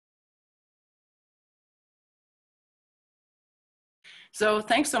So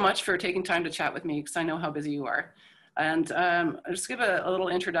thanks so much for taking time to chat with me because I know how busy you are. And I'll just give a little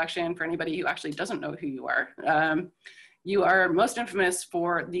introduction for anybody who actually doesn't know who you are. You are most infamous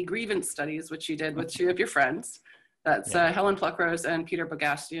for the grievance studies, which you did with two of your friends. That's Helen Pluckrose and Peter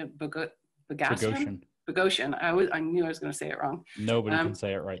Boghossian. I knew I was going to say it wrong. Nobody can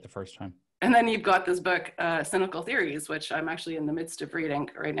say it right the first time. And then you've got this book, Cynical Theories, which I'm actually in the midst of reading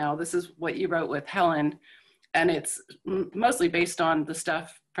right now. This is what you wrote with Helen, and it's mostly based on the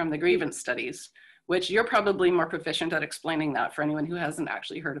stuff from the grievance studies, which you're probably more proficient at explaining that for anyone who hasn't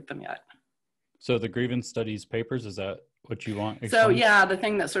actually heard of them yet. So the grievance studies papers, is that what you want? So yeah, the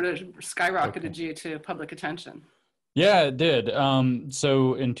thing that sort of skyrocketed you to public attention. Yeah, it did.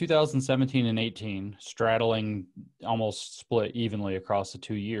 So in 2017 and 18, straddling almost split evenly across the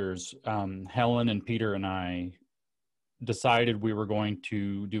 2 years, Helen and Peter and I decided we were going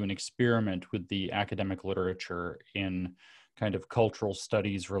to do an experiment with the academic literature in kind of cultural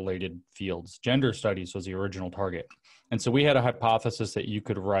studies related fields. Gender studies was the original target. And so we had a hypothesis that you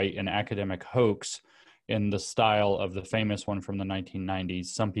could write an academic hoax in the style of the famous one from the 1990s.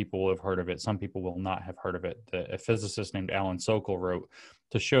 Some people will have heard of it. Some people will not have heard of it. A physicist named Alan Sokal wrote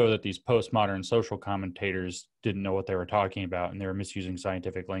to show that these postmodern social commentators didn't know what they were talking about and they were misusing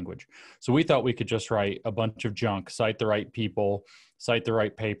scientific language. So we thought we could just write a bunch of junk, cite the right people, cite the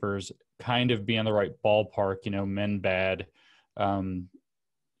right papers, kind of be in the right ballpark, men bad,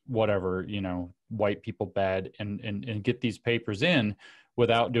 whatever, white people bad, and get these papers in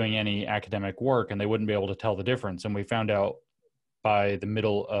without doing any academic work, and they wouldn't be able to tell the difference. And we found out by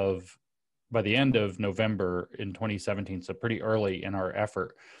the end of November in 2017, so pretty early in our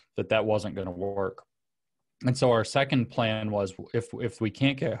effort, that wasn't going to work. And so our second plan was, if we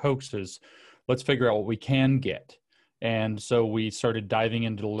can't get hoaxes, let's figure out what we can get. And so we started diving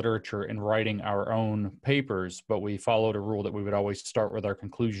into the literature and writing our own papers, but we followed a rule that we would always start with our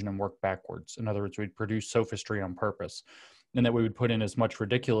conclusion and work backwards. In other words, we'd produce sophistry on purpose, and that we would put in as much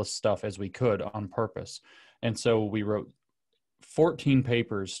ridiculous stuff as we could on purpose. And so we wrote 14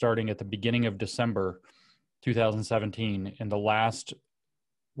 papers starting at the beginning of December 2017. And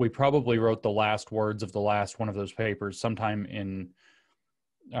we probably wrote the last words of the last one of those papers sometime in,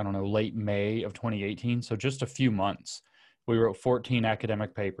 late May of 2018. So just a few months. We wrote 14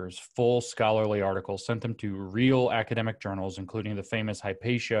 academic papers, full scholarly articles, sent them to real academic journals, including the famous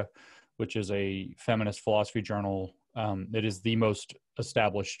Hypatia, which is a feminist philosophy journal. It is the most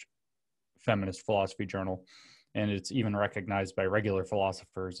established feminist philosophy journal, and it's even recognized by regular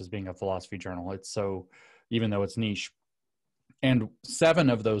philosophers as being a philosophy journal. It's so, even though it's niche. And 7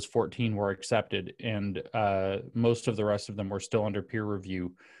 of those 14 were accepted, and most of the rest of them were still under peer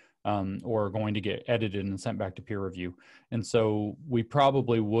review, or going to get edited and sent back to peer review. And so we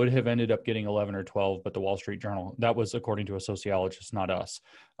probably would have ended up getting 11 or 12, but the Wall Street Journal, that was according to a sociologist, not us,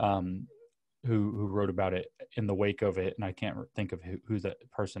 who wrote about it in the wake of it. And I can't think of who that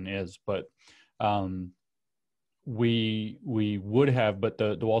person is, but we would have, but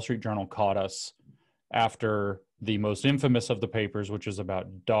the Wall Street Journal caught us after the most infamous of the papers, which is about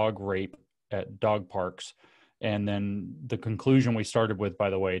dog rape at dog parks. And then the conclusion we started with,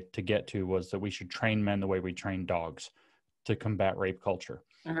 by the way, to get to, was that we should train men the way we train dogs to combat rape culture.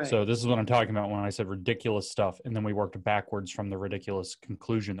 Right. So this is what I'm talking about when I said ridiculous stuff. And then we worked backwards from the ridiculous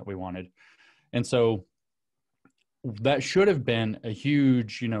conclusion that we wanted. And so that should have been a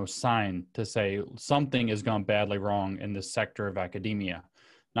huge, sign to say something has gone badly wrong in this sector of academia.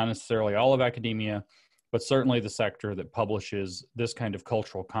 Not necessarily all of academia, but certainly the sector that publishes this kind of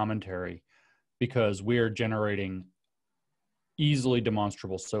cultural commentary, because we are generating easily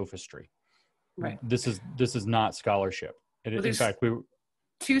demonstrable sophistry. Right. This is not scholarship. In fact,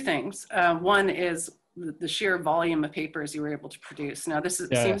 two things. One is the sheer volume of papers you were able to produce. Now,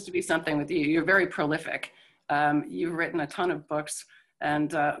 seems to be something with you. You're very prolific. You've written a ton of books, and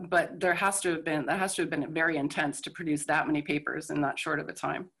but that has to have been very intense to produce that many papers in that short of a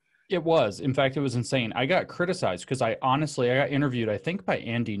time. It was. In fact, it was insane. I got criticized because I got interviewed, I think, by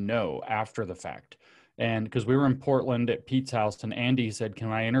Andy No after the fact. And because we were in Portland at Pete's house, and Andy said, "Can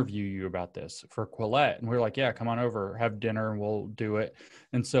I interview you about this for Quillette?" And we were like, "Yeah, come on over, have dinner, and we'll do it."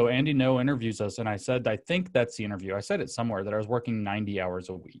 And so Andy No interviews us, and I said, I think that's the interview. I said it somewhere that I was working 90 hours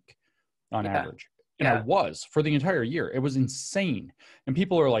a week on average. And I was for the entire year. It was insane. And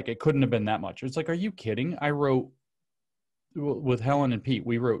people are like, it couldn't have been that much. It's like, are you kidding? I wrote with Helen and Pete,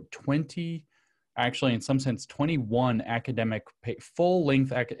 we wrote 20, actually in some sense 21 academic full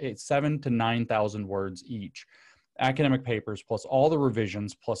length 7,000 to 9,000 words each academic papers, plus all the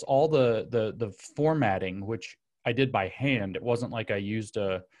revisions, plus all the formatting, which I did by hand. It wasn't like I used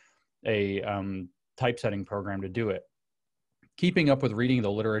a typesetting program to do it. keeping up with reading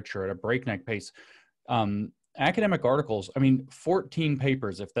the literature at a breakneck pace. Academic articles, I mean, 14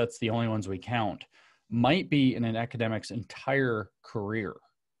 papers, if that's the only ones we count, might be in an academic's entire career.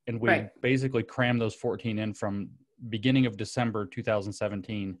 And we basically cram those 14 in from beginning of December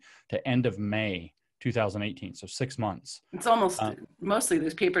 2017 to end of May 2018, so 6 months. It's almost, mostly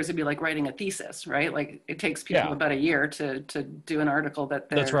these papers would be like writing a thesis, right? Like it takes people about a year to do an article that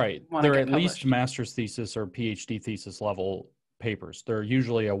they're That's right. They're at least master's thesis or PhD thesis level papers. They're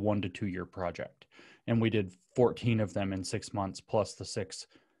usually a 1 to 2 year project. And we did 14 of them in 6 months, plus the 6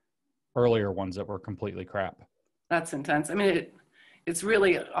 earlier ones that were completely crap. That's intense. I mean, it's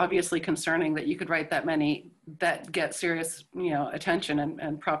really obviously concerning that you could write that many that get serious, attention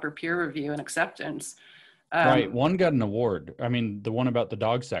and proper peer review and acceptance. Right. One got an award. I mean, the one about the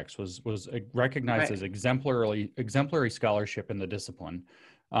dog sex was recognized as exemplary scholarship in the discipline.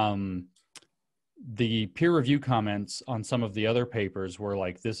 The peer review comments on some of the other papers were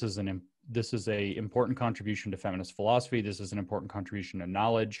like, this is a important contribution to feminist philosophy. This is an important contribution to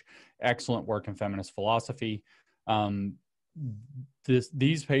knowledge. Excellent work in feminist philosophy.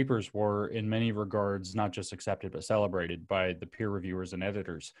 These papers were in many regards not just accepted but celebrated by the peer reviewers and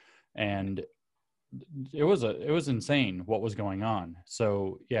editors, and it was insane what was going on.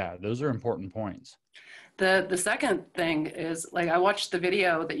 So yeah, those are important points. The second thing is, like, I watched the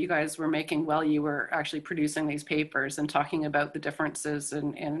video that you guys were making while you were actually producing these papers and talking about the differences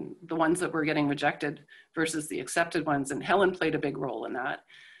and the ones that were getting rejected versus the accepted ones, and Helen played a big role in that.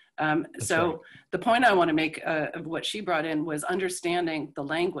 So the point I want to make of what she brought in was understanding the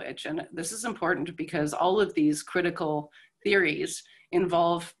language. And this is important because all of these critical theories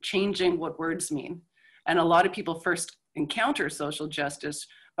involve changing what words mean. And a lot of people first encounter social justice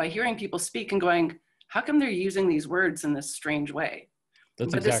by hearing people speak and going, how come they're using these words in this strange way?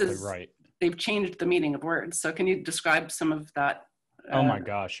 That's exactly right. They've changed the meaning of words. So can you describe some of that? Oh my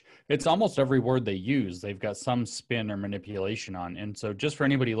gosh. It's almost every word they use, they've got some spin or manipulation on. And so just for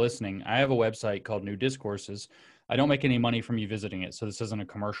anybody listening, I have a website called New Discourses. I don't make any money from you visiting it, so this isn't a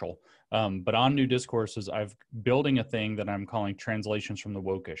commercial. But on New Discourses, I've building a thing that I'm calling Translations from the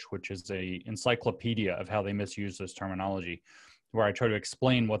Wokish, which is a encyclopedia of how they misuse this terminology, where I try to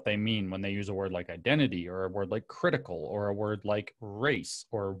explain what they mean when they use a word like identity or a word like critical or a word like race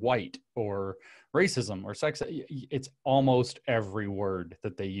or white or racism or sex. It's almost every word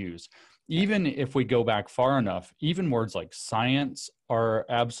that they use. Even if we go back far enough, even words like science are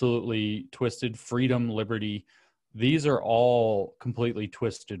absolutely twisted. Freedom, liberty, these are all completely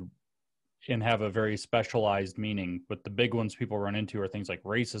twisted and have a very specialized meaning. But the big ones people run into are things like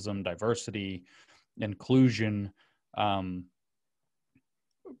racism, diversity, inclusion.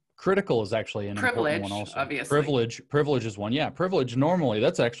 Critical is actually an important one also. Obviously. Privilege is one. Yeah, privilege normally,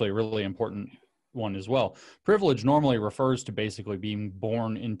 that's actually a really important one as well. Privilege normally refers to basically being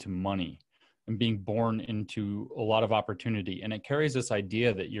born into money and being born into a lot of opportunity. And it carries this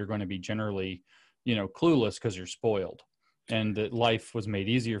idea that you're going to be generally, clueless because you're spoiled and that life was made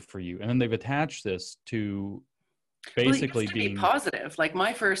easier for you. And then they've attached this to basically being positive. Like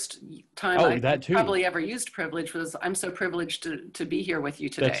my first time I probably ever used privilege was, I'm so privileged to be here with you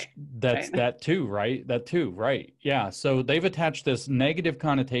today. That's right? That too, right? Yeah. So they've attached this negative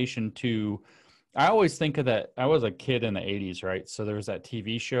connotation to, I always think of that. I was a kid in the 80s, right? So there was that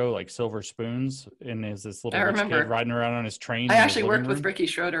TV show like Silver Spoons, and there's this little rich kid riding around on his train. I actually worked with Ricky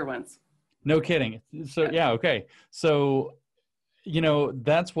Schroeder once. No kidding. So yeah, okay. So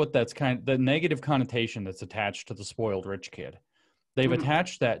that's what the negative connotation that's attached to the spoiled rich kid. They've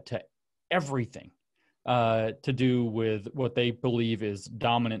attached that to everything to do with what they believe is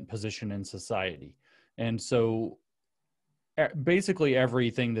dominant position in society. And so basically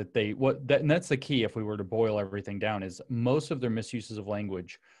everything that and that's the key if we were to boil everything down, is most of their misuses of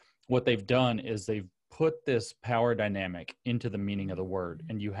language, what they've done is they've put this power dynamic into the meaning of the word,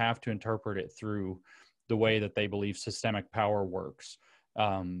 and you have to interpret it through the way that they believe systemic power works.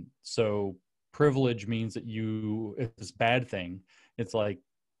 So privilege means that it's this bad thing. It's like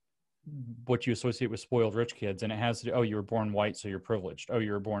what you associate with spoiled rich kids, and it has to, you were born white, so you're privileged. Oh,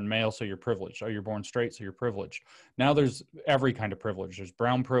 you were born male, so you're privileged. Oh, you're born straight, so you're privileged. Now there's every kind of privilege. There's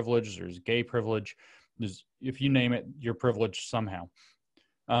brown privilege, there's gay privilege. There's, if you name it, you're privileged somehow.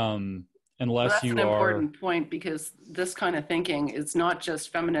 Unless you are. That's an important point, because this kind of thinking is not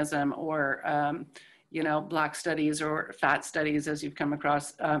just feminism or Black studies or fat studies, as you've come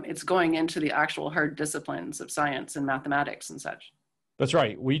across. It's going into the actual hard disciplines of science and mathematics and such. That's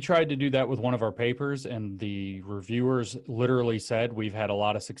right. We tried to do that with one of our papers, and the reviewers literally said we've had a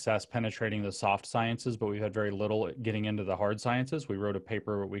lot of success penetrating the soft sciences, but we've had very little getting into the hard sciences. We wrote a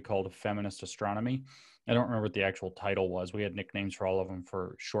paper we called Feminist Astronomy. I don't remember what the actual title was. We had nicknames for all of them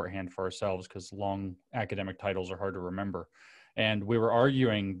for shorthand for ourselves because long academic titles are hard to remember. And we were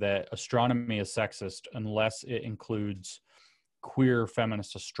arguing that astronomy is sexist unless it includes queer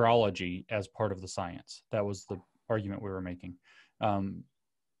feminist astrology as part of the science. That was the argument we were making.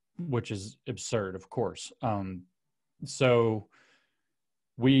 Which is absurd, of course. So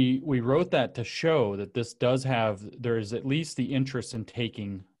we wrote that to show that this does have, there is at least the interest in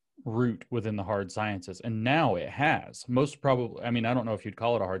taking root within the hard sciences. And now it has. Most probably, I mean, I don't know if you'd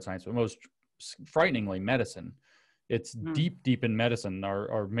call it a hard science, but most frighteningly medicine. It's deep in medicine.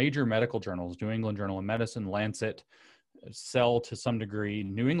 Our major medical journals, New England Journal of Medicine, Lancet, Cell to some degree,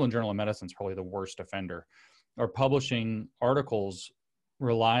 New England Journal of Medicine is probably the worst offender, are publishing articles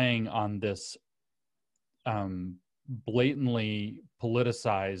relying on this blatantly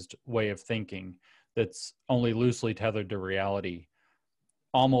politicized way of thinking that's only loosely tethered to reality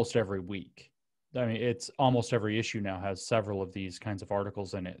almost every week. I mean, it's almost every issue now has several of these kinds of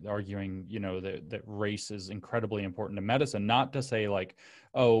articles in it arguing, you know, that race is incredibly important to medicine, not to say like,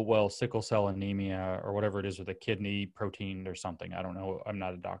 oh, well, sickle cell anemia or whatever it is with a kidney protein or something. I don't know. I'm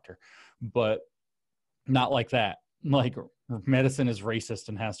not a doctor, but not like that. Like medicine is racist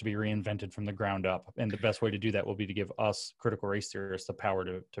and has to be reinvented from the ground up. And the best way to do that will be to give us critical race theorists the power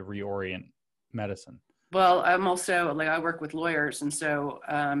to reorient medicine. Well, I'm also, like, I work with lawyers, and so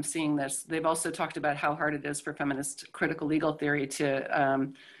seeing this, they've also talked about how hard it is for feminist critical legal theory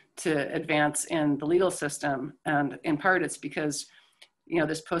to advance in the legal system. And in part, it's because, you know,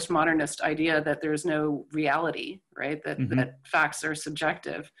 this postmodernist idea that there's no reality, right? That facts are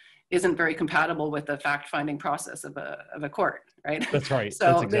subjective isn't very compatible with the fact-finding process of a court, right? That's right. So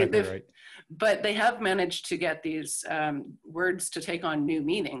that's exactly right. But they have managed to get these words to take on new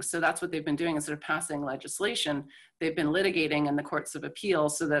meanings. So that's what they've been doing instead of passing legislation. They've been litigating in the courts of appeal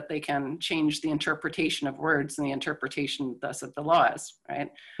so that they can change the interpretation of words and the interpretation thus of the laws, right?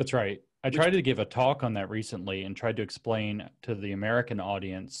 That's right. I tried to give a talk on that recently and tried to explain to the American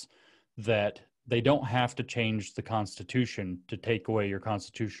audience that they don't have to change the Constitution to take away your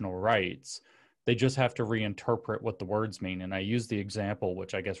constitutional rights. They just have to reinterpret what the words mean. And I use the example,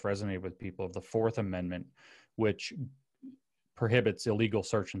 which I guess resonated with people, of the Fourth Amendment, which prohibits illegal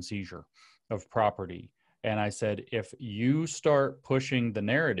search and seizure of property. And I said, if you start pushing the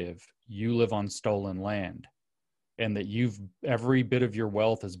narrative, you live on stolen land, and that every bit of your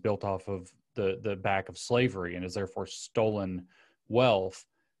wealth is built off of the back of slavery and is therefore stolen wealth,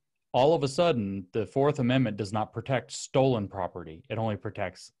 all of a sudden, the Fourth Amendment does not protect stolen property. It only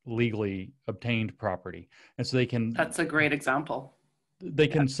protects legally obtained property. And so That's a great example. They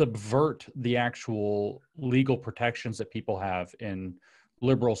can subvert the actual legal protections that people have in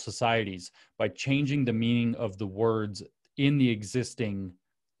liberal societies by changing the meaning of the words in the existing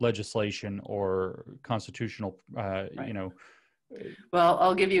legislation or constitutional, you know. Well,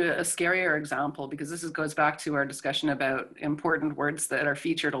 I'll give you a scarier example, because this goes back to our discussion about important words that are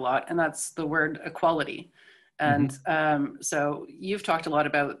featured a lot, and that's the word equality. And so you've talked a lot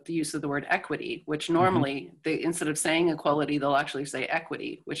about the use of the word equity, which normally they, instead of saying equality, they'll actually say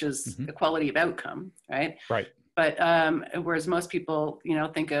equity, which is equality of outcome, right? Right. But whereas most people, you know,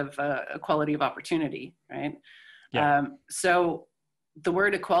 think of equality of opportunity, right? Yeah. So the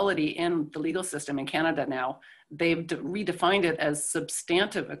word equality in the legal system in Canada now, they've redefined it as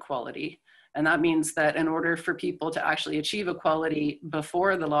substantive equality. And that means that in order for people to actually achieve equality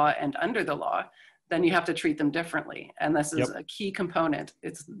before the law and under the law, then you have to treat them differently. And this is a key component.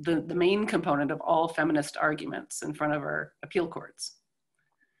 It's the main component of all feminist arguments in front of our appeal courts.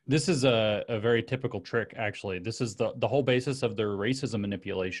 This is a very typical trick, actually. This is the whole basis of their racism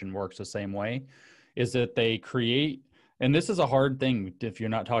manipulation works the same way, is that they create, and this is a hard thing if you're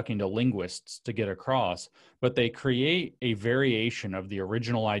not talking to linguists to get across, but they create a variation of the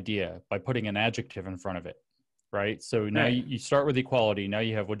original idea by putting an adjective in front of it, right? So now you start with equality. Now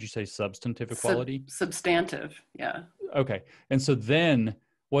you have, what'd you say, substantive equality? Substantive, yeah. Okay. And so then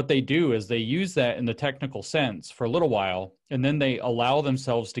what they do is they use that in the technical sense for a little while, and then they allow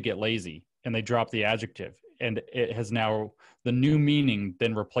themselves to get lazy and they drop the adjective. And it has now, the new meaning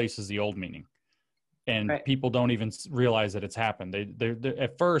then replaces the old meaning. And people don't even realize that it's happened. They're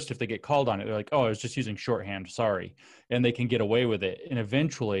at first, if they get called on it, they're like, oh, I was just using shorthand, sorry. And they can get away with it. And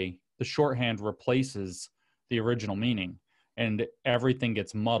eventually the shorthand replaces the original meaning and everything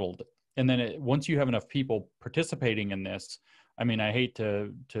gets muddled. And then once you have enough people participating in this, I mean, I hate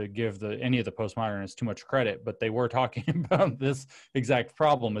to give any of the postmodernists too much credit, but they were talking about this exact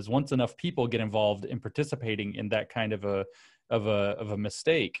problem: is once enough people get involved in participating in that kind of a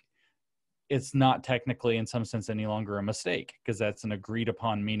mistake, it's not technically in some sense any longer a mistake, because that's an agreed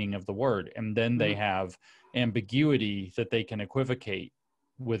upon meaning of the word. And then they have ambiguity that they can equivocate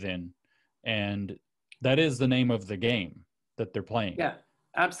within. And that is the name of the game that they're playing. Yeah,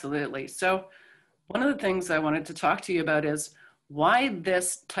 absolutely. So one of the things I wanted to talk to you about is why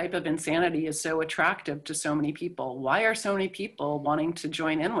this type of insanity is so attractive to so many people. Why are so many people wanting to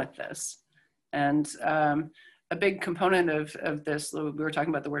join in with this? And a big component of this, we were talking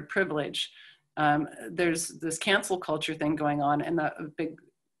about the word privilege. There's this cancel culture thing going on, and a big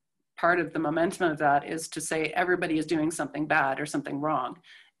part of the momentum of that is to say everybody is doing something bad or something wrong.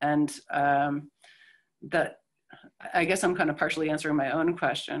 And that, I guess I'm kind of partially answering my own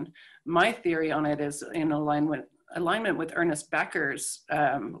question. My theory on it is in alignment with Ernest Becker's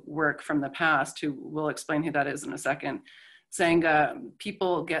work from the past, who will explain who that is in a second, saying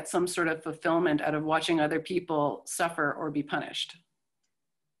people get some sort of fulfillment out of watching other people suffer or be punished.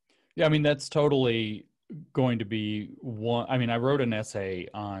 Yeah, I mean, that's totally going to be one. I mean, I wrote an essay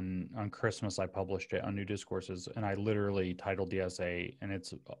on Christmas. I published it on New Discourses, and I literally titled the essay, and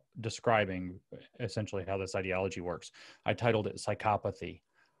it's describing essentially how this ideology works. I titled it Psychopathy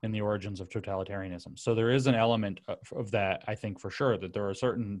and the Origins of Totalitarianism. So there is an element of that, I think, for sure, that there are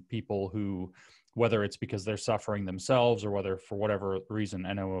certain people who, whether it's because they're suffering themselves or whether for whatever reason,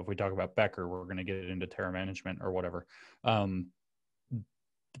 I know if we talk about Becker, we're going to get into terror management or whatever.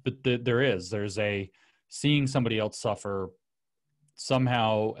 But there's a seeing somebody else suffer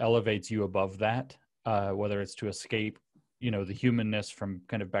somehow elevates you above that, whether it's to escape, the humanness from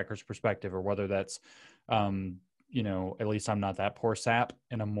kind of Becker's perspective, or whether that's, at least I'm not that poor sap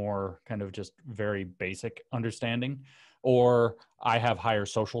in a more kind of just very basic understanding, or I have higher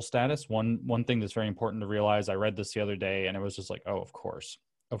social status. One thing that's very important to realize, I read this the other day and it was just like, oh, of course.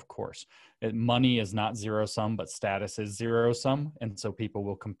 Money is not zero sum, but status is zero sum. And so people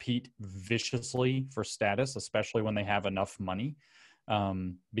will compete viciously for status, especially when they have enough money,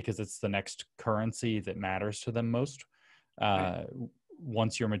 because it's the next currency that matters to them most. Right.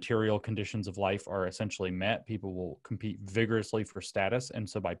 Once your material conditions of life are essentially met, people will compete vigorously for status. And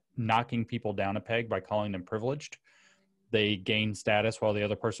so by knocking people down a peg, by calling them privileged, they gain status while the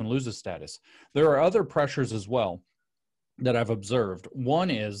other person loses status. There are other pressures as well that I've observed. One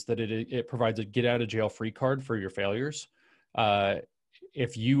is that it provides a get out of jail free card for your failures.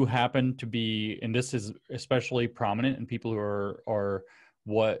 If you happen to be, and this is especially prominent in people who are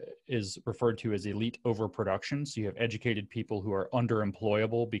what is referred to as elite overproduction. So you have educated people who are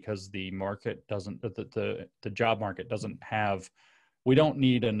underemployable because the market doesn't, the job market doesn't have, we don't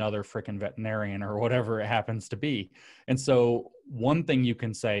need another frickin' veterinarian or whatever it happens to be. And so one thing you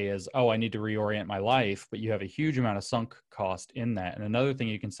can say is, oh, I need to reorient my life, but you have a huge amount of sunk cost in that. And another thing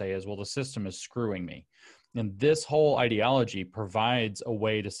you can say is, well, the system is screwing me. And this whole ideology provides a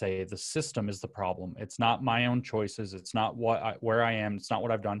way to say the system is the problem. It's not my own choices. It's not where I am. It's not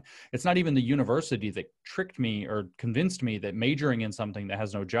what I've done. It's not even the university that tricked me or convinced me that majoring in something that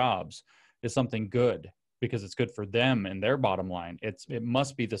has no jobs is something good, because it's good for them and their bottom line. It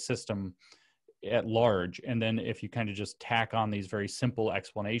must be the system at large. And then if you kind of just tack on these very simple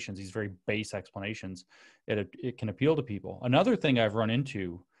explanations, these very base explanations, it can appeal to people. Another thing I've run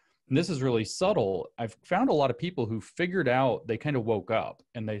into, and this is really subtle, I've found a lot of people who figured out, they kind of woke up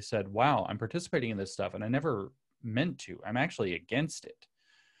and they said, wow, I'm participating in this stuff and I never meant to. I'm actually against it.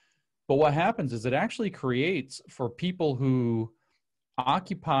 But what happens is it actually creates, for people who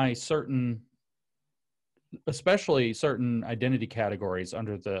occupy especially certain identity categories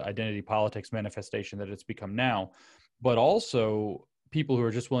under the identity politics manifestation that it's become now, but also people who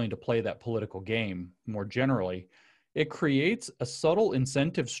are just willing to play that political game more generally, it creates a subtle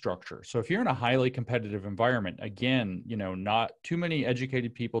incentive structure. So if you're in a highly competitive environment, again, not too many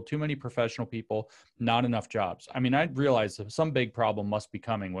educated people, too many professional people, not enough jobs. I mean, I realized that some big problem must be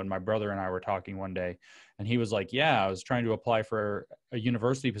coming when my brother and I were talking one day, and he was like, yeah, I was trying to apply for a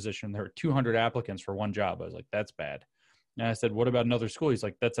university position. There were 200 applicants for one job. I was like, that's bad. And I said, what about another school? He's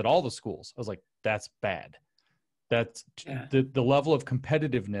like, that's at all the schools. I was like, that's bad. That's the level of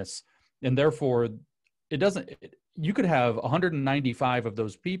competitiveness. And therefore you could have 195 of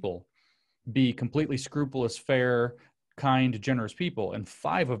those people be completely scrupulous, fair, kind, generous people, and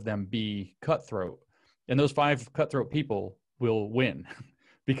 5 of them be cutthroat. And those 5 cutthroat people will win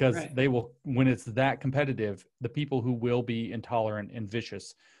because they will, when it's that competitive, the people who will be intolerant and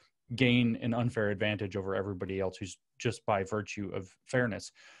vicious gain an unfair advantage over everybody else who's just by virtue of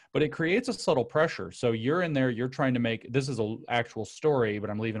fairness. but it creates a subtle pressure. So you're in there, you're trying to make, this is an actual story, but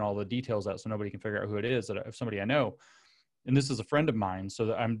I'm leaving all the details out so nobody can figure out who it is, that if somebody I know, and this is a friend of mine, so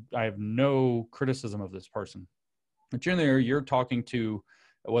that I have no criticism of this person. But you're in there, you're talking to,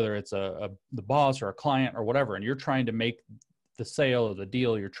 whether it's the boss or a client or whatever, and you're trying to make the sale or the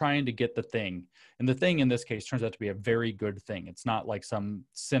deal, you're trying to get the thing. And the thing in this case turns out to be a very good thing. It's not like some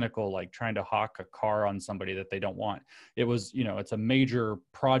cynical, like trying to hawk a car on somebody that they don't want. It was, it's a major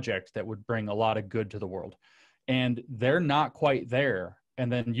project that would bring a lot of good to the world. And they're not quite there.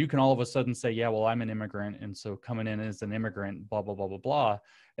 And then you can all of a sudden say, yeah, well, I'm an immigrant. And so coming in as an immigrant, blah, blah, blah, blah, blah.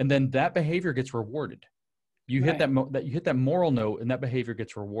 And then that behavior gets rewarded. You hit you hit that moral note, and that behavior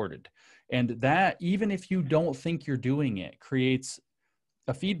gets rewarded. And that, even if you don't think you're doing it, creates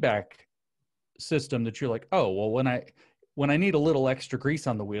a feedback system that you're like, oh, well, when I need a little extra grease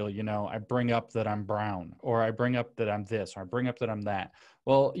on the wheel, I bring up that I'm brown, or I bring up that I'm this, or I bring up that I'm that.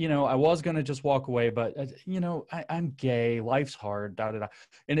 Well, I was going to just walk away, but I'm gay, life's hard, da, da, da.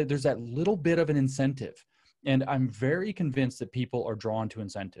 And there's that little bit of an incentive. And I'm very convinced that people are drawn to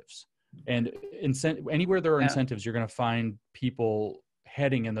incentives. And anywhere there are incentives, you're going to find people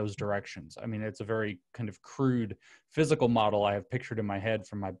heading in those directions. I mean, it's a very kind of crude physical model I have pictured in my head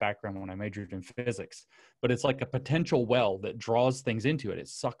from my background when I majored in physics, but it's like a potential well that draws things into it. It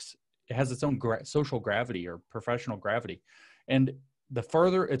sucks. It has its own social gravity or professional gravity. And the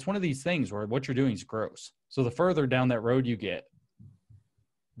further, it's one of these things where what you're doing is gross. So the further down that road you get,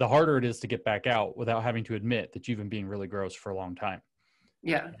 the harder it is to get back out without having to admit that you've been being really gross for a long time.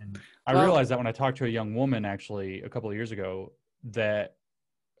 Yeah. And I realized that when I talked to a young woman actually a couple of years ago that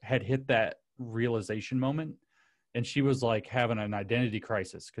had hit that realization moment, and she was like having an identity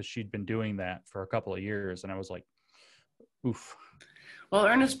crisis because she'd been doing that for a couple of years. And I was like, oof. Well,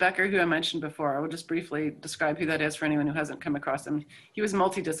 Ernest Becker, who I mentioned before, I will just briefly describe who that is for anyone who hasn't come across him. He was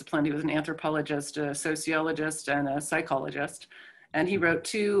multidisciplined. He was an anthropologist, a sociologist, and a psychologist. And he wrote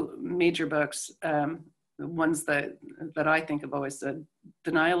two major books. The ones that I think of always, the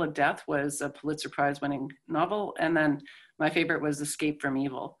Denial of Death was a Pulitzer Prize winning novel. And then my favorite was Escape from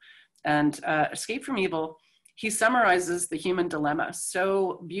Evil. And Escape from Evil, he summarizes the human dilemma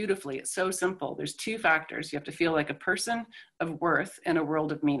so beautifully. It's so simple. There's two factors. You have to feel like a person of worth in a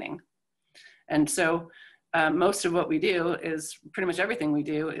world of meaning. And so most of what we do is, pretty much everything we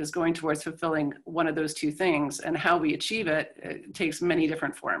do is going towards fulfilling one of those two things. And how we achieve it, it takes many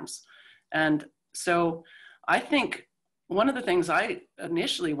different forms. And so I think one of the things I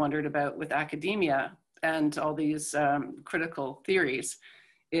initially wondered about with academia and all these critical theories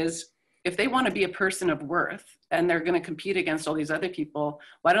is, if they want to be a person of worth and they're going to compete against all these other people,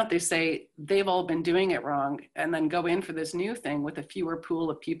 why don't they say they've all been doing it wrong and then go in for this new thing with a fewer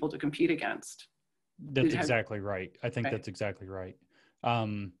pool of people to compete against? That's exactly right. I think that's exactly right.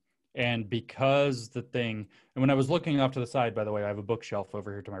 And because and when I was looking off to the side, by the way, I have a bookshelf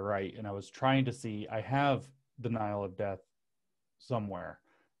over here to my right, and I was trying to see, I have Denial of Death somewhere,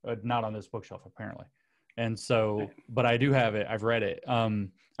 not on this bookshelf apparently. And so, but I do have it. I've read it.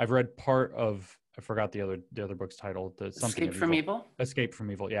 I've read part of, I forgot the other book's title. Escape from Evil. Escape from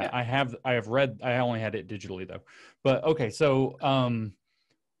Evil. Yeah. I have read, I only had it digitally though, but okay. So,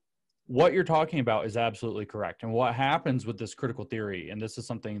 what you're talking about is absolutely correct. And what happens with this critical theory, and this is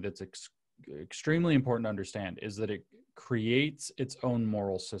something that's extremely important to understand, is that it creates its own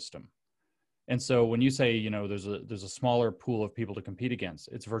moral system. And so when you say, there's a smaller pool of people to compete against,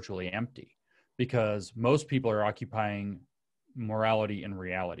 it's virtually empty, because most people are occupying morality and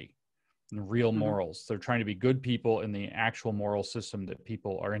reality and real morals. They're trying to be good people in the actual moral system that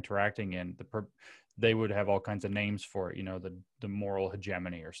people are interacting in. They would have all kinds of names for it, the moral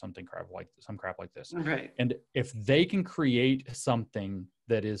hegemony or some crap like this. Right. And if they can create something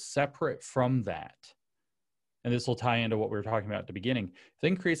that is separate from that, and this will tie into what we were talking about at the beginning, if they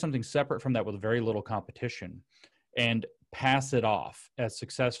can create something separate from that with very little competition and pass it off as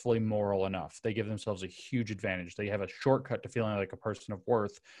successfully moral enough, they give themselves a huge advantage. They have a shortcut to feeling like a person of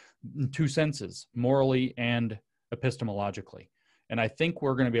worth in two senses, morally and epistemologically. And I think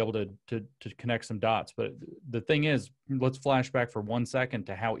we're going to be able to connect some dots. But the thing is, let's flash back for 1 second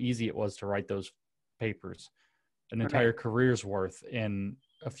to how easy it was to write those papers, an entire career's worth in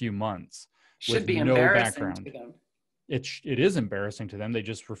a few months. Should be embarrassing to them. It is embarrassing to them. They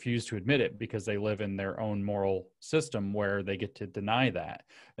just refuse to admit it because they live in their own moral system where they get to deny that,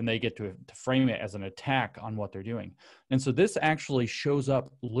 and they get to frame it as an attack on what they're doing. And so this actually shows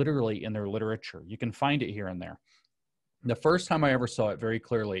up literally in their literature. You can find it here and there. The first time I ever saw it very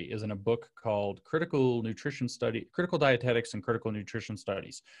clearly is in a book called Critical Dietetics and Critical Nutrition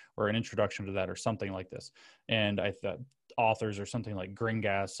Studies, or an introduction to that, or something like this. And I thought authors or something like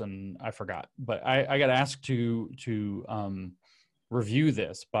Gringas, and I forgot, but I got asked to review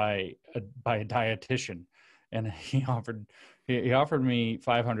this by a dietitian, and he offered me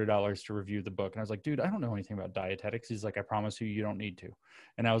 $500 to review the book. And I was like, dude, I don't know anything about dietetics. He's like, I promise you don't need to.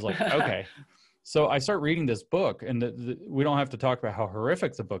 And I was like, okay. So I start reading this book, and we don't have to talk about how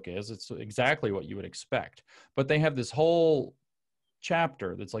horrific the book is. It's exactly what you would expect. But they have this whole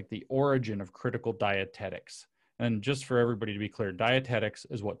chapter that's like the origin of critical dietetics. And just for everybody to be clear, dietetics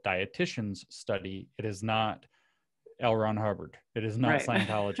is what dietitians study. It is not L. Ron Hubbard. It is not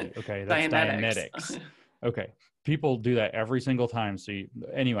Scientology. Okay, that's Dianetics. Okay, people do that every single time. So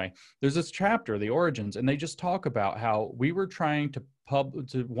anyway, there's this chapter, the origins, and they just talk about how we were trying to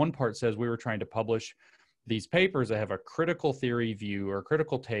one part says we were trying to publish these papers that have a critical theory view or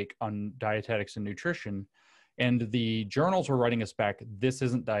critical take on dietetics and nutrition. And the journals were writing us back, this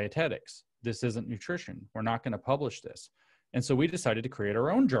isn't dietetics. This isn't nutrition. We're not going to publish this. And so we decided to create our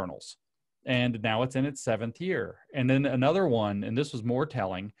own journals. And now it's in its 7th year. And then another one, and this was more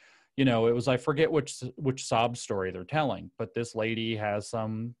telling, it was, I forget which sob story they're telling, but this lady has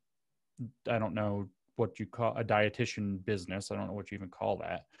some, I don't know what you call a dietitian business. I don't know what you even call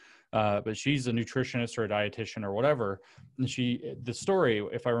that. But she's a nutritionist or a dietitian or whatever. And the story,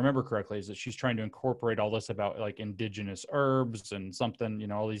 if I remember correctly, is that she's trying to incorporate all this about like indigenous herbs and something,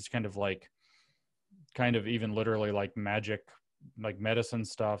 all these kind of even literally like magic, like medicine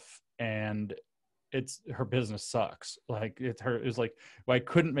stuff. And her business sucks. Like it's like, well, I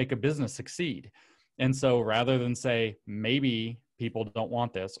couldn't make a business succeed. And so rather than say, maybe people don't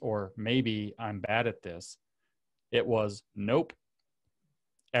want this, or maybe I'm bad at this, it was, nope.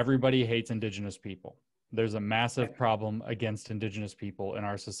 Everybody hates indigenous people. There's a massive problem against indigenous people in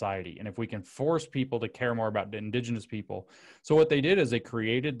our society. And if we can force people to care more about the indigenous people. So what they did is they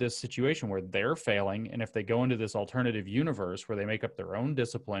created this situation where they're failing. And if they go into this alternative universe where they make up their own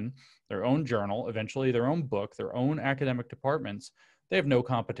discipline, their own journal, eventually their own book, their own academic departments, they have no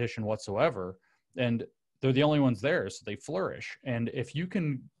competition whatsoever. And they're the only ones there. So they flourish. And if you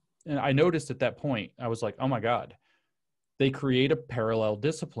can, and I noticed at that point, I was like, oh my God, they create a parallel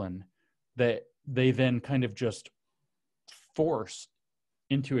discipline that they then kind of just force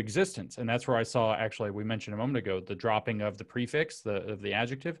into existence. And that's where I saw, actually, we mentioned a moment ago, the dropping of the prefix, of the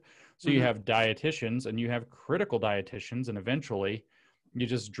adjective. So you have dietitians and you have critical dietitians, and eventually you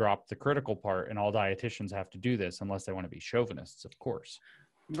just drop the critical part, and all dietitians have to do this unless they want to be chauvinists, of course.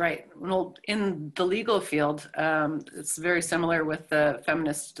 Right. Well, in the legal field, it's very similar with the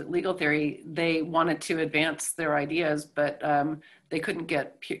feminist legal theory. They wanted to advance their ideas, but they couldn't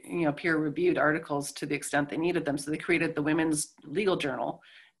get peer-reviewed articles to the extent they needed them. So they created the Women's Legal Journal,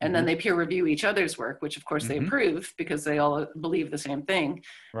 and then they peer review each other's work, which of course they approve because they all believe the same thing.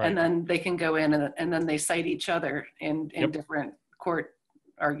 Right. And then they can go in and then they cite each other in different court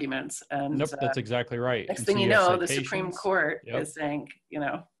arguments. And that's exactly right. Next thing you know, the Supreme Court is saying,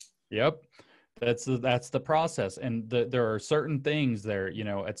 Yep. That's the process. And there are certain things there,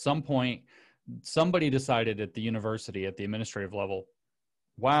 at some point, somebody decided at the university, at the administrative level,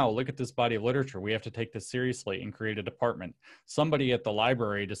 wow, look at this body of literature. We have to take this seriously and create a department. Somebody at the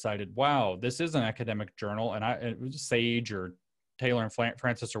library decided, wow, this is an academic journal. And Sage or Taylor and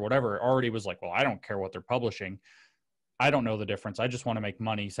Francis or whatever already was like, well, I don't care what they're publishing. I don't know the difference. I just want to make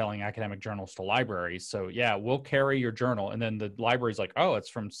money selling academic journals to libraries. So yeah, we'll carry your journal. And then the library's like, oh, it's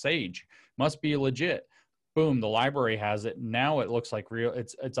from Sage. Must be legit. Boom, the library has it. Now it looks like real.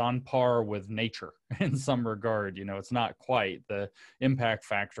 It's on par with nature in some regard. It's not quite the impact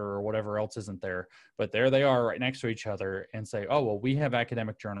factor or whatever else isn't there. But there they are right next to each other and say, oh, well, we have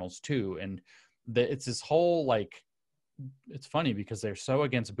academic journals too. And it's this whole it's funny because they're so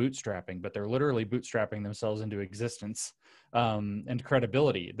against bootstrapping, but they're literally bootstrapping themselves into existence and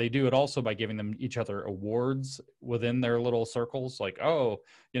credibility. They do it also by giving them each other awards within their little circles. Like, oh,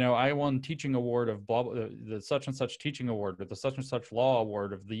 I won teaching award of blah, blah, the such and such teaching award, or the such and such law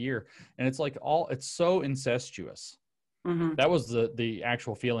award of the year. And it's like it's so incestuous. That was the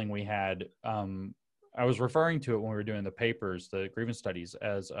actual feeling we had. I was referring to it when we were doing the papers, the grievance studies,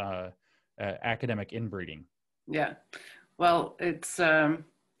 as academic inbreeding. Yeah, well, it's it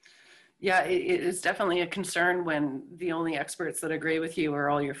is definitely a concern when the only experts that agree with you are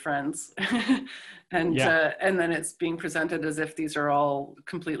all your friends, and then it's being presented as if these are all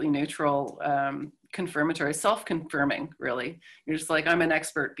completely neutral, confirmatory, self-confirming. Really, you're just like, I'm an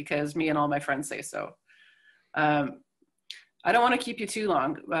expert because me and all my friends say so. I don't want to keep you too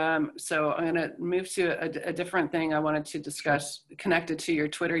long, so I'm going to move to a different thing I wanted to discuss connected to your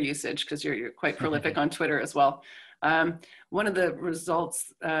Twitter usage, because you're quite prolific on Twitter as well. One of the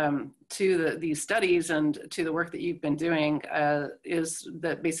results to these studies and to the work that you've been doing is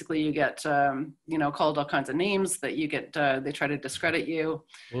that basically you get, called all kinds of names, that you get, they try to discredit you.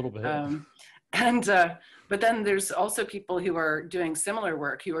 A little bit. But then there's also people who are doing similar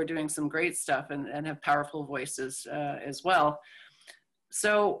work, who are doing some great stuff and have powerful voices as well.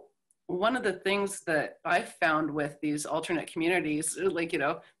 So one of the things that I've found with these alternate communities,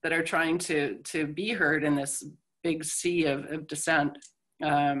 that are trying to be heard in this big sea of dissent,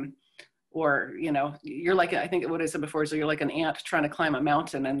 or, you're like, I think what I said before is you're like an ant trying to climb a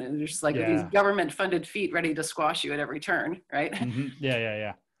mountain, and there's just like these government funded feet ready to squash you at every turn, right? Mm-hmm.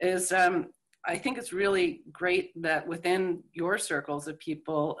 Yeah. I think it's really great that within your circles of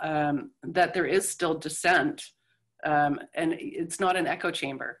people, that there is still dissent, and it's not an echo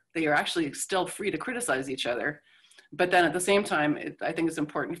chamber, that you're actually still free to criticize each other. But then at the same time, I think it's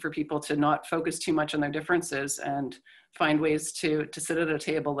important for people to not focus too much on their differences and find ways to sit at a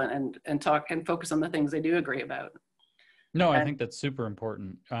table and talk and focus on the things they do agree about. No, I think that's super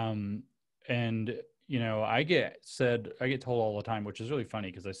important. And I get told all the time, which is really funny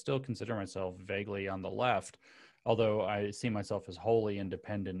because I still consider myself vaguely on the left, although I see myself as wholly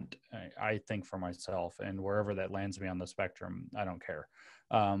independent. I think for myself, and wherever that lands me on the spectrum, I don't care.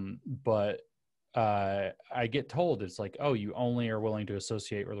 But I get told it's like, oh, you only are willing to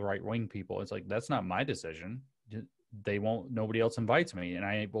associate with the right-wing people. It's like, that's not my decision. Nobody else invites me, and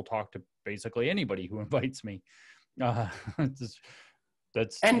I will talk to basically anybody who invites me.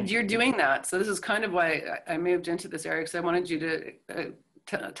 And you're doing that. So this is kind of why I moved into this area, because I wanted you to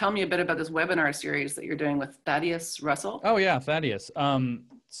tell me a bit about this webinar series that you're doing with Thaddeus Russell. Oh yeah, Thaddeus.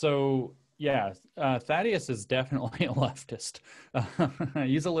 Thaddeus is definitely a leftist.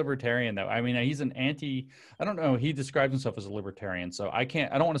 He's a libertarian, though. I mean, he's an I don't know. He describes himself as a libertarian, so I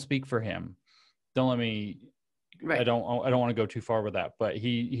don't want to speak for him. Don't let me. Right. I don't want to go too far with that, but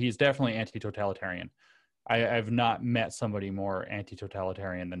he's definitely anti-totalitarian. I've not met somebody more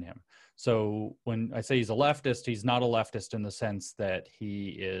anti-totalitarian than him. So when I say he's a leftist, he's not a leftist in the sense that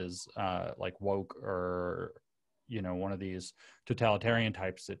he is like woke or, one of these totalitarian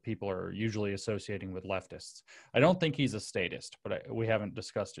types that people are usually associating with leftists. I don't think he's a statist, but we haven't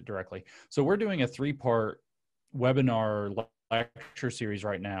discussed it directly. So we're doing a 3-part webinar lecture series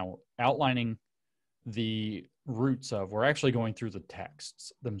right now, outlining the roots of, we're actually going through the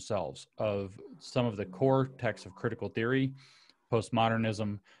texts themselves of some of the core texts of critical theory,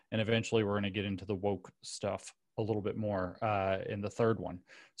 postmodernism, and eventually we're going to get into the woke stuff a little bit more in the third one.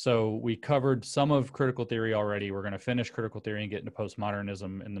 So we covered some of critical theory already. We're going to finish critical theory and get into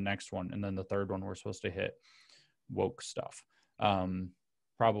postmodernism in the next one. And then the third one, we're supposed to hit woke stuff.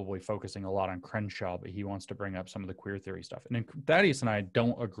 Probably focusing a lot on Crenshaw, but he wants to bring up some of the queer theory stuff. And then Thaddeus and I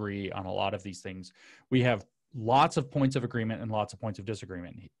don't agree on a lot of these things. We have lots of points of agreement and lots of points of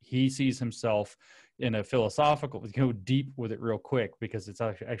disagreement. He sees himself in a philosophical, go deep with it real quick because it's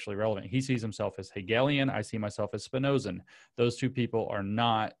actually relevant. He sees himself as Hegelian. I see myself as Spinozan. Those two people are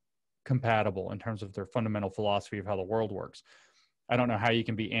not compatible in terms of their fundamental philosophy of how the world works. I don't know how you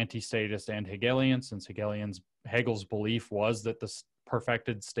can be anti-statist and Hegelian, since Hegel's belief was that the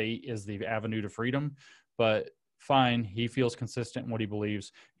perfected state is the avenue to freedom, but fine, he feels consistent in what he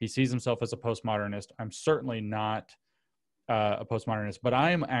believes. He sees himself as a postmodernist. I'm certainly not a postmodernist, but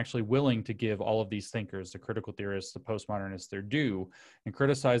I am actually willing to give all of these thinkers, the critical theorists, the postmodernists, their due and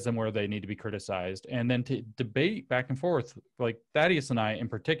criticize them where they need to be criticized, and then to debate back and forth. Like Thaddeus and I in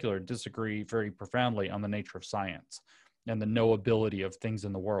particular disagree very profoundly on the nature of science and the knowability of things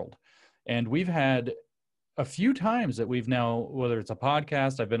in the world. And we've had a few times that we've now, whether it's a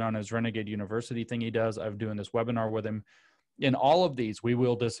podcast, I've been on his Renegade University thing he does, I'm doing this webinar with him. In all of these, we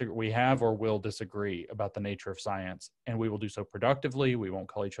will disagree, we have or will disagree about the nature of science, and we will do so productively. We won't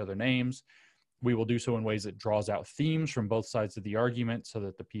call each other names. We will do so in ways that draws out themes from both sides of the argument so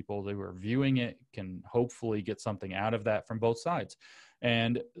that the people who are viewing it can hopefully get something out of that from both sides.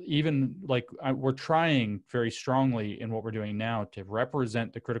 And even we're trying very strongly in what we're doing now to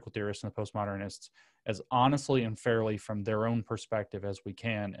represent the critical theorists and the postmodernists as honestly and fairly from their own perspective as we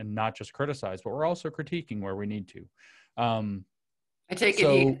can, and not just criticize, but we're also critiquing where we need to. I take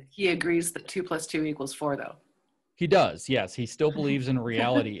it he agrees that 2 + 2 = 4, though. He does, yes. He still believes in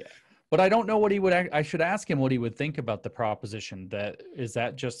reality. But I don't know what he would, I should ask him what he would think about the proposition that, is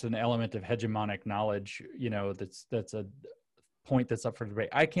that just an element of hegemonic knowledge, that's a point that's up for debate.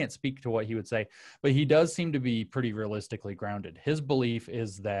 I can't speak to what he would say, but he does seem to be pretty realistically grounded. His belief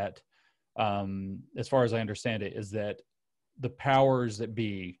is that, as far as I understand it, is that the powers that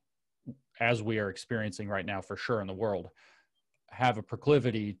be, as we are experiencing right now for sure in the world, have a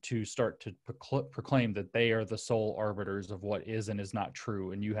proclivity to start to proclaim that they are the sole arbiters of what is and is not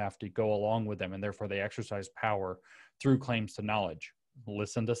true, and you have to go along with them, and therefore they exercise power through claims to knowledge.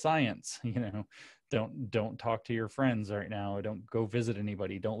 Listen to science, don't talk to your friends right now, don't go visit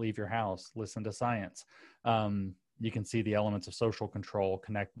anybody, don't leave your house, listen to science. You can see the elements of social control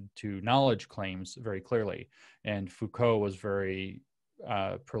connected to knowledge claims very clearly, and Foucault was very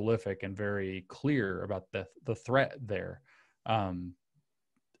prolific and very clear about the threat there.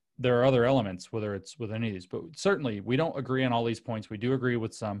 There are other elements, whether it's with any of these, but certainly we don't agree on all these points. We do agree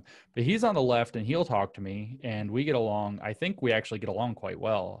with some, but he's on the left and he'll talk to me and we get along. I think we actually get along quite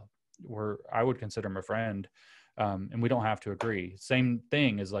well. I would consider him a friend, and we don't have to agree. Same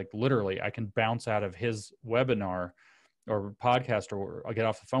thing is like literally I can bounce out of his webinar or podcast, or I'll get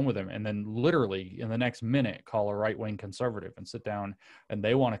off the phone with him and then literally in the next minute call a right-wing conservative and sit down, and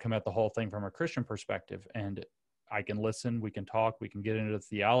they want to come at the whole thing from a Christian perspective, and I can listen, we can talk, we can get into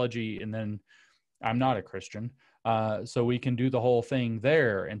theology, and then I'm not a Christian. So we can do the whole thing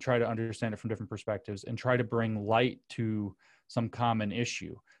there and try to understand it from different perspectives and try to bring light to some common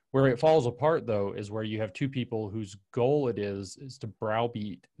issue. Where it falls apart, though, is where you have two people whose goal it is to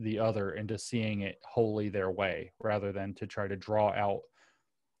browbeat the other into seeing it wholly their way, rather than to try to draw out,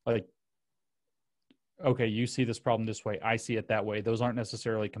 like, okay, you see this problem this way, I see it that way. Those aren't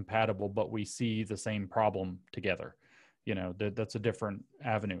necessarily compatible, but we see the same problem together. That's a different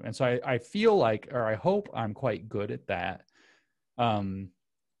avenue. And so I feel like, or I hope I'm quite good at that. I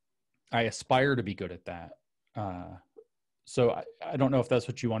aspire to be good at that. So I don't know if that's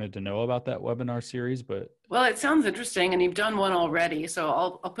what you wanted to know about that webinar series, but. Well, it sounds interesting, and you've done one already. So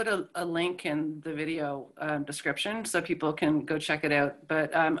I'll put a link in the video description so people can go check it out.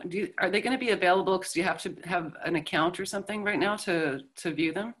 But are they going to be available? Because you have to have an account or something right now to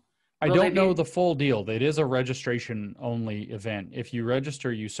view them? I don't know the full deal. It is a registration only event. If you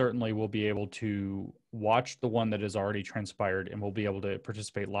register, you certainly will be able to watch the one that has already transpired, and will be able to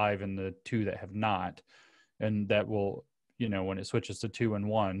participate live in the two that have not. And that will, when it switches to 2 and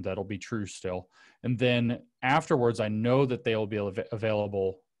 1, that'll be true still. And then afterwards, I know that they'll be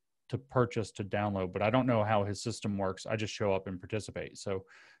available to purchase, to download, but I don't know how his system works. I just show up and participate. So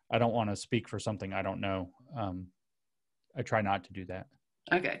I don't want to speak for something I don't know. I try not to do that.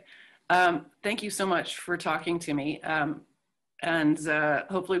 Okay. Thank you so much for talking to me. And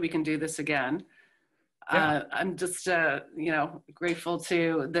hopefully we can do this again. Yeah. I'm just, grateful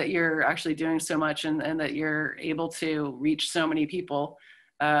that you're actually doing so much, and that you're able to reach so many people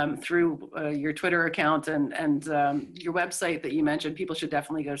through your Twitter account and your website that you mentioned. People should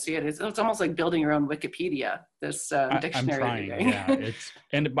definitely go see it. It's almost like building your own Wikipedia, this dictionary. I'm trying, yeah.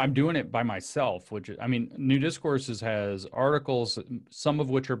 And I'm doing it by myself, New Discourses has articles, some of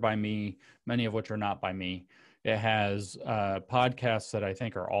which are by me, many of which are not by me. It has podcasts that I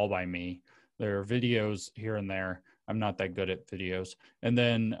think are all by me. There are videos here and there. I'm not that good at videos. And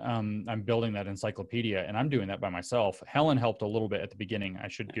then I'm building that encyclopedia, and I'm doing that by myself. Helen helped a little bit at the beginning. I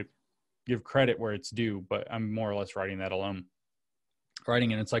should give credit where it's due, but I'm more or less writing that alone.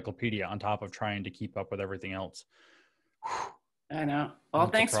 Writing an encyclopedia on top of trying to keep up with everything else. I know. Well,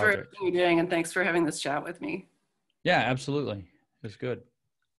 thanks for everything you're doing, and thanks for having this chat with me. Yeah, absolutely. It's good.